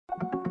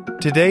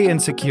Today in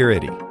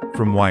Security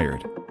from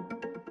Wired.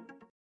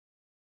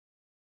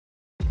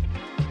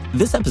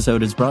 This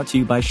episode is brought to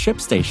you by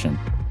ShipStation.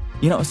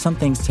 You know, some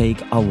things take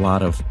a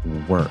lot of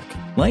work,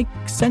 like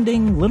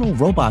sending little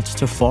robots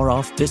to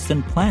far-off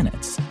distant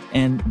planets.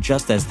 And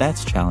just as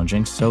that's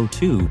challenging, so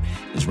too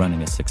is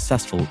running a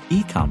successful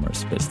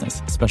e-commerce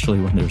business, especially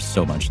when there's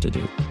so much to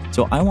do.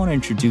 So I want to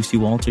introduce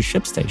you all to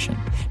ShipStation.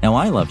 Now,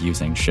 I love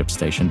using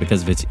ShipStation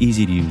because of its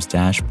easy-to-use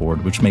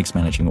dashboard, which makes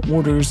managing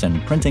orders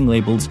and printing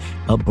labels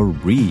a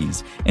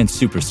breeze and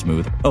super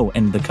smooth. Oh,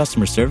 and the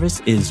customer service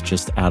is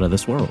just out of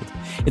this world.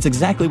 It's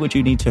exactly what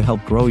you need to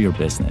help grow your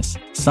business.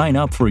 Sign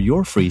up for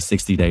your free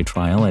 60-day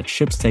trial at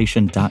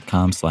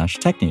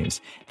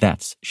shipstation.com/technews.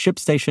 That's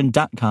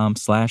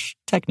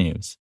shipstation.com/technews.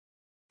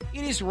 It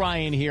is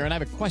Ryan here, and I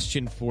have a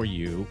question for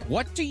you.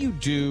 What do you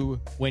do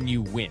when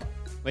you win?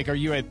 Like, are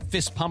you a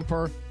fist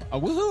pumper, a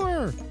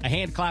woohooer, a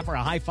hand clapper,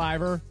 a high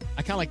fiver?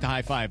 I kind of like the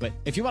high five, but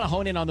if you want to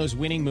hone in on those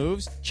winning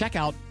moves, check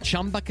out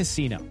Chumba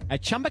Casino.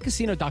 At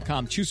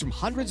ChumbaCasino.com, choose from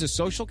hundreds of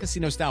social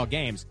casino-style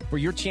games for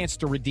your chance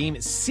to redeem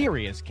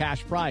serious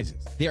cash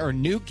prizes. There are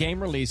new game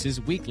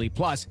releases weekly,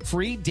 plus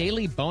free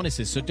daily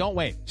bonuses. So don't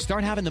wait.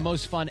 Start having the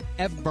most fun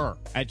ever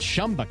at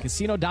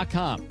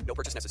ChumbaCasino.com. No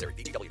purchase necessary.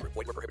 VGW. Void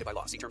where prohibited by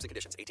law. See terms and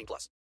conditions.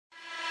 18+.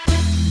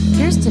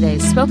 Here's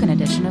today's spoken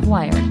edition of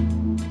Wired.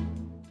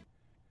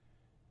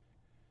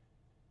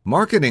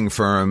 Marketing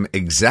firm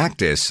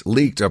Exactis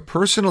leaked a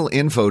personal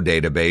info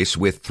database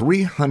with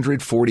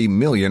 340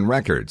 million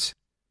records.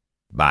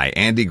 By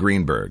Andy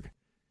Greenberg.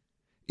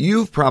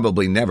 You've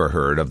probably never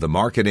heard of the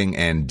marketing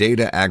and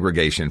data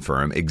aggregation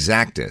firm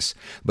Exactis,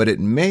 but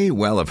it may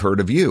well have heard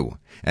of you.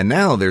 And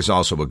now there's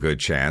also a good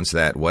chance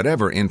that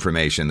whatever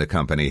information the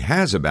company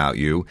has about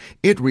you,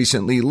 it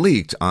recently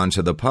leaked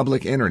onto the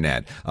public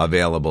internet,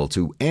 available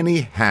to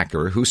any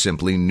hacker who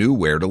simply knew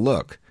where to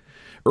look.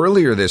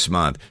 Earlier this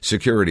month,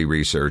 security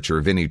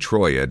researcher Vinny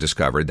Troia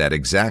discovered that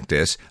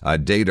Exactis, a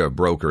data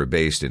broker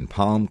based in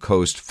Palm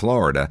Coast,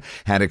 Florida,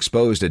 had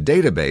exposed a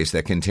database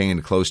that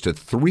contained close to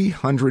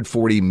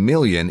 340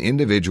 million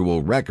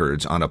individual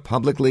records on a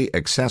publicly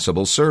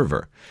accessible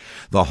server.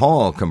 The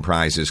haul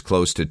comprises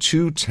close to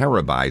 2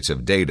 terabytes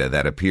of data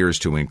that appears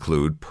to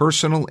include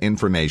personal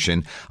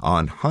information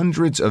on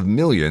hundreds of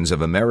millions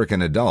of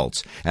American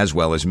adults, as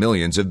well as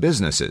millions of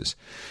businesses.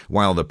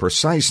 While the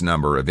precise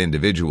number of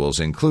individuals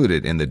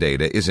included in the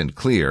data isn't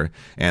clear,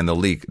 and the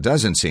leak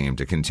doesn't seem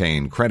to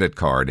contain credit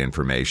card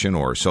information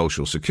or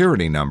social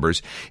security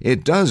numbers,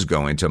 it does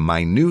go into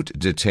minute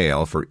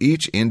detail for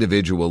each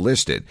individual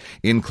listed,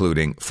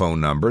 including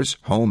phone numbers,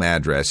 home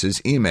addresses,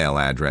 email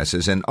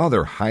addresses, and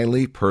other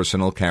highly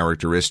personal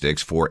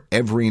characteristics for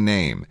every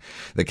name.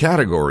 The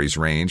categories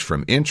range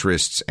from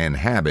interests and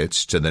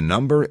habits to the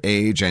number,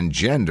 age, and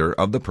gender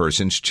of the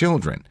person's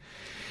children.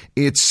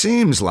 It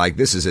seems like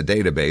this is a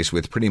database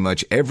with pretty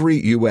much every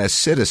U.S.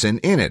 citizen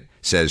in it,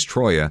 says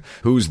Troia,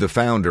 who's the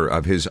founder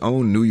of his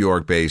own New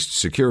York-based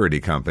security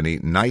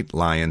company, Night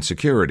Lion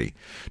Security.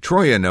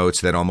 Troia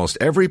notes that almost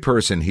every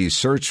person he's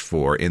searched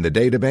for in the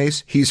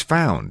database, he's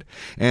found.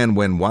 And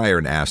when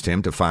Wired asked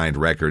him to find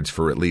records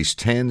for at least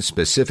 10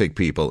 specific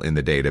people in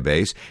the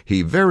database,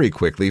 he very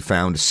quickly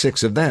found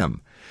 6 of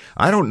them.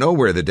 I don't know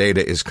where the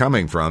data is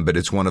coming from, but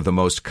it's one of the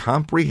most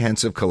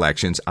comprehensive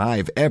collections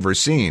I've ever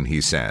seen,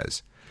 he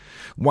says.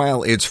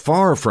 While it's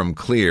far from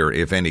clear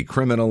if any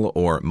criminal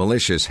or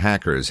malicious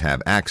hackers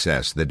have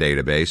accessed the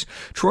database,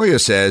 Troia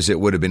says it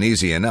would have been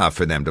easy enough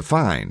for them to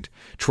find.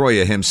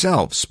 Troia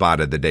himself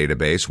spotted the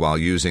database while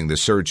using the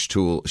search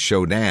tool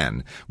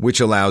Shodan,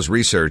 which allows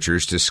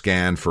researchers to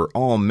scan for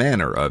all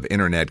manner of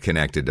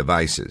Internet-connected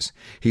devices.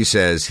 He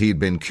says he'd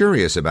been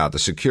curious about the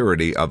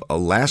security of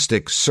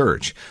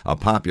Elasticsearch, a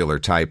popular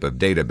type of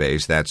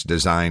database that's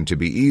designed to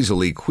be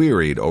easily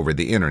queried over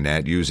the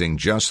Internet using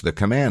just the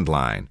command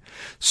line.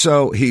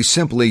 So he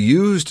simply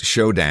used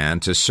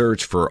Shodan to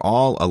search for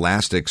all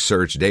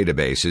Elasticsearch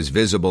databases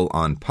visible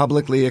on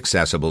publicly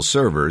accessible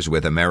servers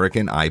with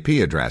American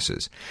IP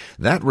addresses.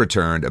 That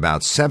returned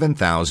about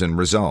 7,000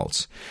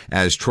 results.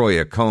 As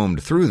Troia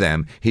combed through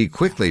them, he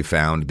quickly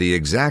found the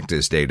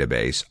Exactis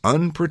database,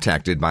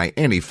 unprotected by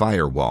any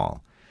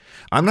firewall.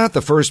 I'm not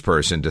the first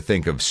person to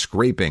think of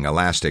scraping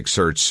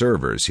Elasticsearch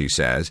servers, he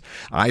says.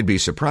 I'd be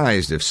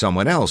surprised if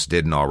someone else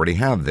didn't already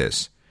have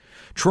this.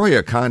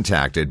 Troia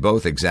contacted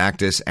both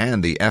Exactis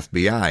and the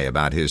FBI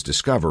about his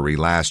discovery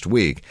last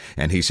week,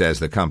 and he says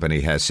the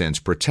company has since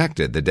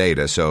protected the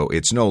data so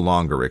it's no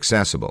longer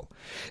accessible.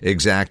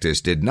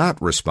 Exactis did not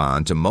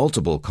respond to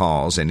multiple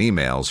calls and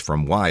emails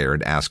from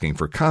Wired asking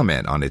for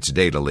comment on its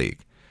data leak.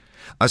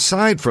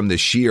 Aside from the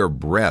sheer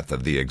breadth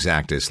of the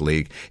Exactis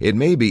leak, it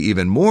may be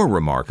even more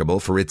remarkable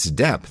for its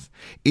depth.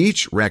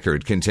 Each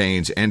record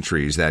contains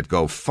entries that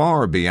go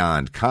far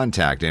beyond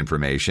contact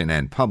information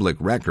and public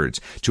records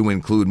to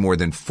include more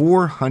than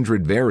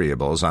 400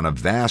 variables on a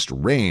vast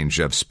range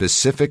of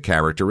specific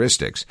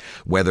characteristics,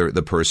 whether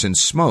the person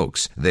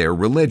smokes, their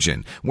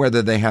religion,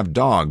 whether they have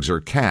dogs or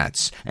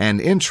cats,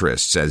 and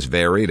interests as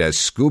varied as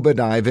scuba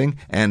diving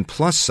and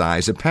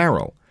plus-size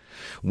apparel.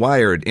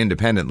 Wired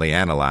independently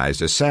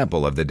analyzed a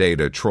sample of the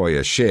data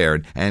Troya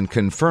shared and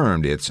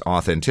confirmed its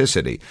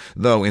authenticity,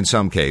 though in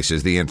some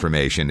cases the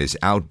information is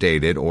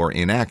outdated or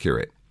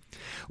inaccurate.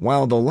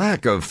 While the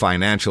lack of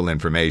financial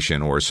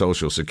information or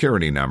Social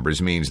Security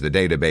numbers means the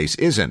database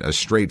isn't a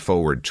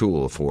straightforward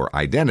tool for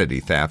identity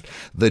theft,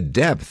 the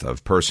depth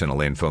of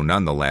personal info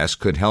nonetheless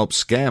could help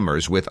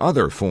scammers with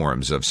other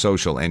forms of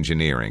social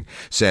engineering,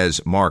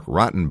 says Mark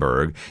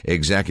Rottenberg,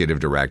 executive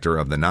director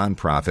of the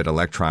nonprofit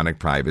Electronic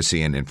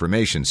Privacy and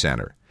Information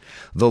Center.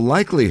 The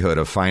likelihood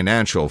of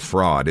financial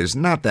fraud is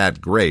not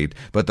that great,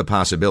 but the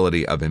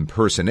possibility of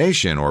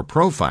impersonation or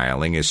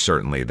profiling is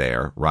certainly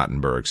there,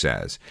 Rottenberg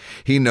says.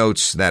 He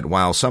notes that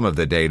while some of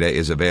the data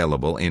is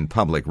available in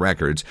public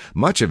records,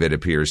 much of it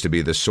appears to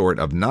be the sort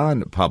of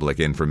non-public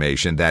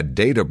information that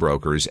data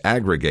brokers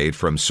aggregate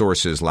from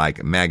sources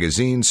like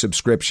magazine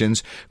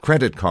subscriptions,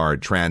 credit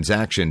card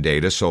transaction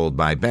data sold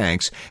by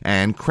banks,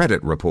 and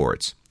credit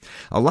reports.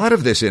 A lot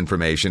of this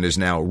information is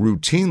now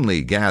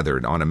routinely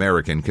gathered on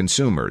American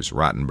consumers,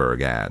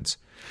 Rottenberg adds.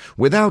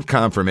 Without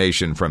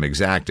confirmation from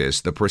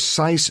Exactis, the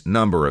precise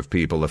number of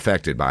people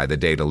affected by the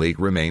data leak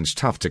remains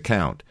tough to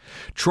count.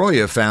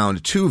 Troya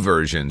found 2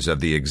 versions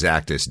of the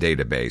Exactis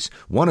database,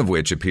 one of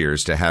which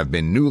appears to have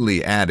been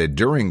newly added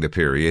during the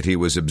period he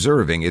was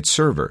observing its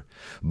server.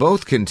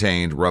 Both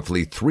contained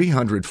roughly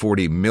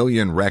 340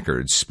 million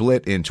records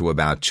split into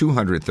about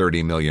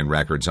 230 million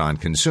records on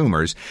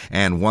consumers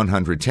and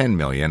 110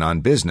 million on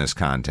business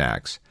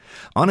contacts.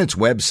 On its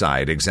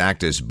website,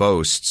 Exactis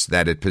boasts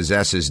that it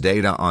possesses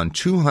data on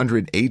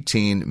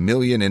 218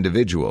 million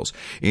individuals,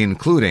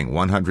 including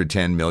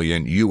 110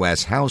 million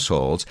U.S.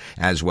 households,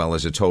 as well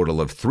as a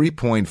total of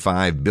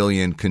 3.5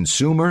 billion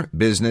consumer,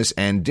 business,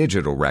 and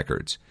digital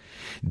records.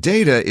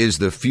 Data is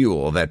the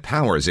fuel that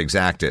powers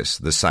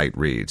Exactis, the site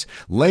reads.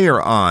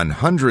 Layer on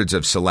hundreds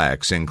of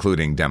selects,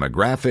 including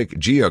demographic,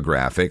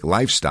 geographic,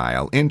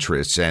 lifestyle,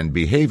 interests, and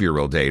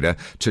behavioral data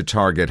to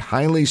target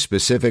highly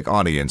specific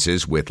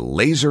audiences with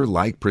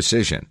laser-like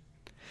precision.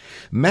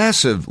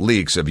 Massive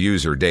leaks of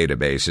user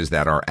databases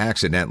that are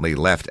accidentally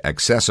left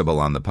accessible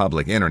on the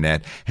public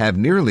internet have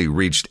nearly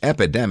reached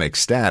epidemic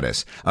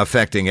status,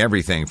 affecting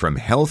everything from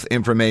health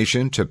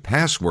information to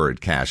password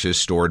caches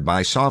stored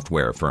by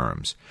software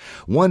firms.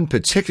 One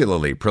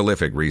particularly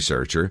prolific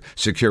researcher,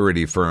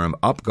 security firm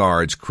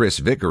UpGuard's Chris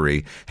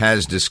Vickery,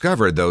 has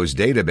discovered those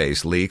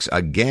database leaks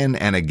again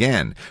and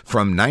again,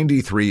 from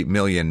 93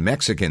 million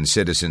Mexican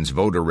citizens'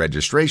 voter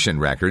registration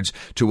records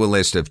to a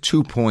list of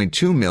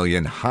 2.2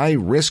 million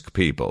high-risk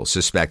people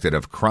suspected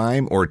of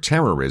crime or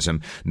terrorism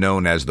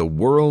known as the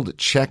World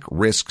Check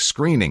Risk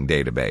Screening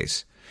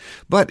Database.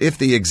 But if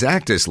the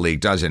Exactis leak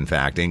does in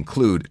fact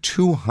include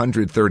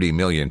 230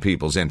 million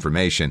people's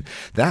information,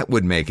 that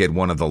would make it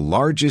one of the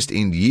largest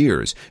in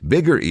years,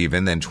 bigger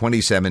even than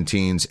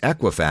 2017's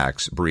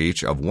Equifax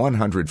breach of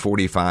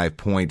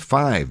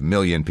 145.5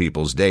 million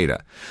people's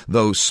data,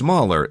 though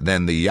smaller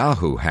than the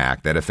Yahoo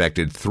hack that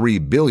affected 3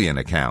 billion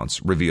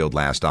accounts revealed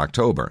last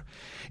October.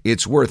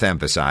 It's worth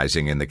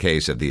emphasizing in the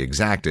case of the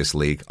Exactis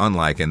leak,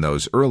 unlike in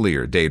those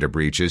earlier data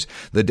breaches,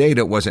 the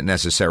data wasn't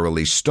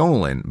necessarily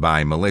stolen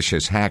by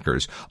malicious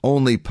hackers,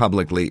 only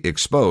publicly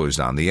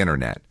exposed on the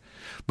internet.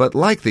 But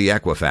like the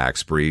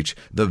Equifax breach,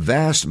 the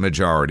vast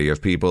majority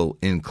of people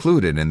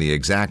included in the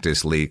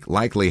Exactis leak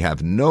likely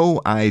have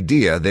no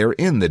idea they're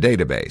in the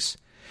database.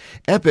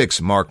 Epic's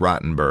Mark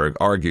Rottenberg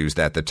argues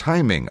that the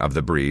timing of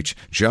the breach,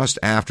 just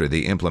after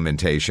the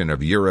implementation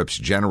of Europe's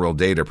General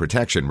Data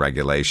Protection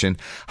Regulation,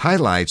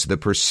 highlights the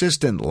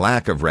persistent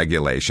lack of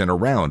regulation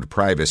around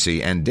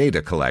privacy and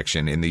data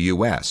collection in the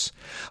U.S.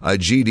 A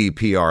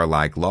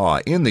GDPR-like law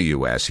in the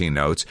U.S., he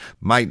notes,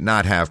 might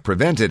not have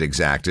prevented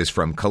Exactis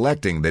from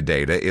collecting the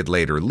data it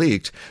later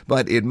leaked,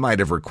 but it might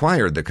have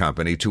required the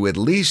company to at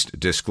least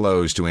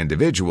disclose to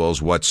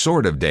individuals what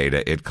sort of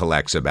data it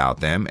collects about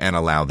them and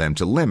allow them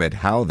to limit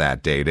how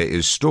that data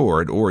is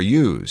stored or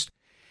used.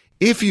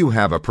 If you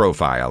have a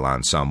profile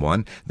on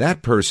someone,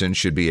 that person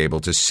should be able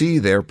to see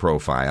their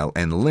profile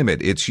and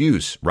limit its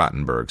use,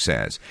 Rottenberg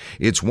says.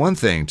 It's one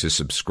thing to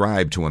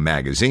subscribe to a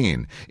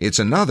magazine. It's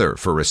another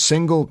for a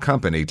single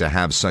company to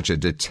have such a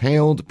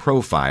detailed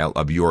profile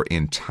of your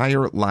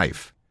entire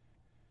life.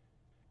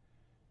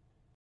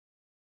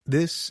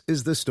 This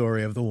is the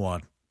story of the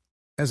one.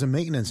 As a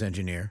maintenance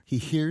engineer, he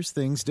hears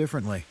things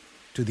differently.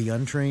 To the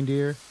untrained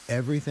ear,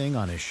 everything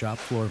on his shop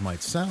floor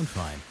might sound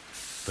fine,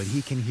 but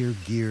he can hear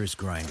gears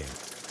grinding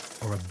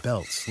or a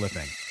belt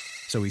slipping.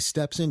 So he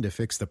steps in to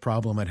fix the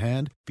problem at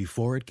hand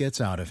before it gets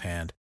out of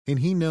hand. And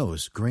he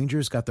knows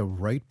Grainger's got the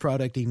right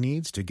product he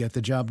needs to get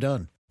the job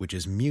done, which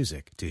is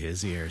music to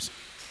his ears.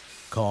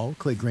 Call,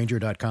 click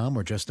Grainger.com,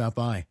 or just stop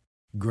by.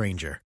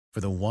 Grainger,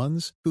 for the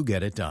ones who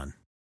get it done.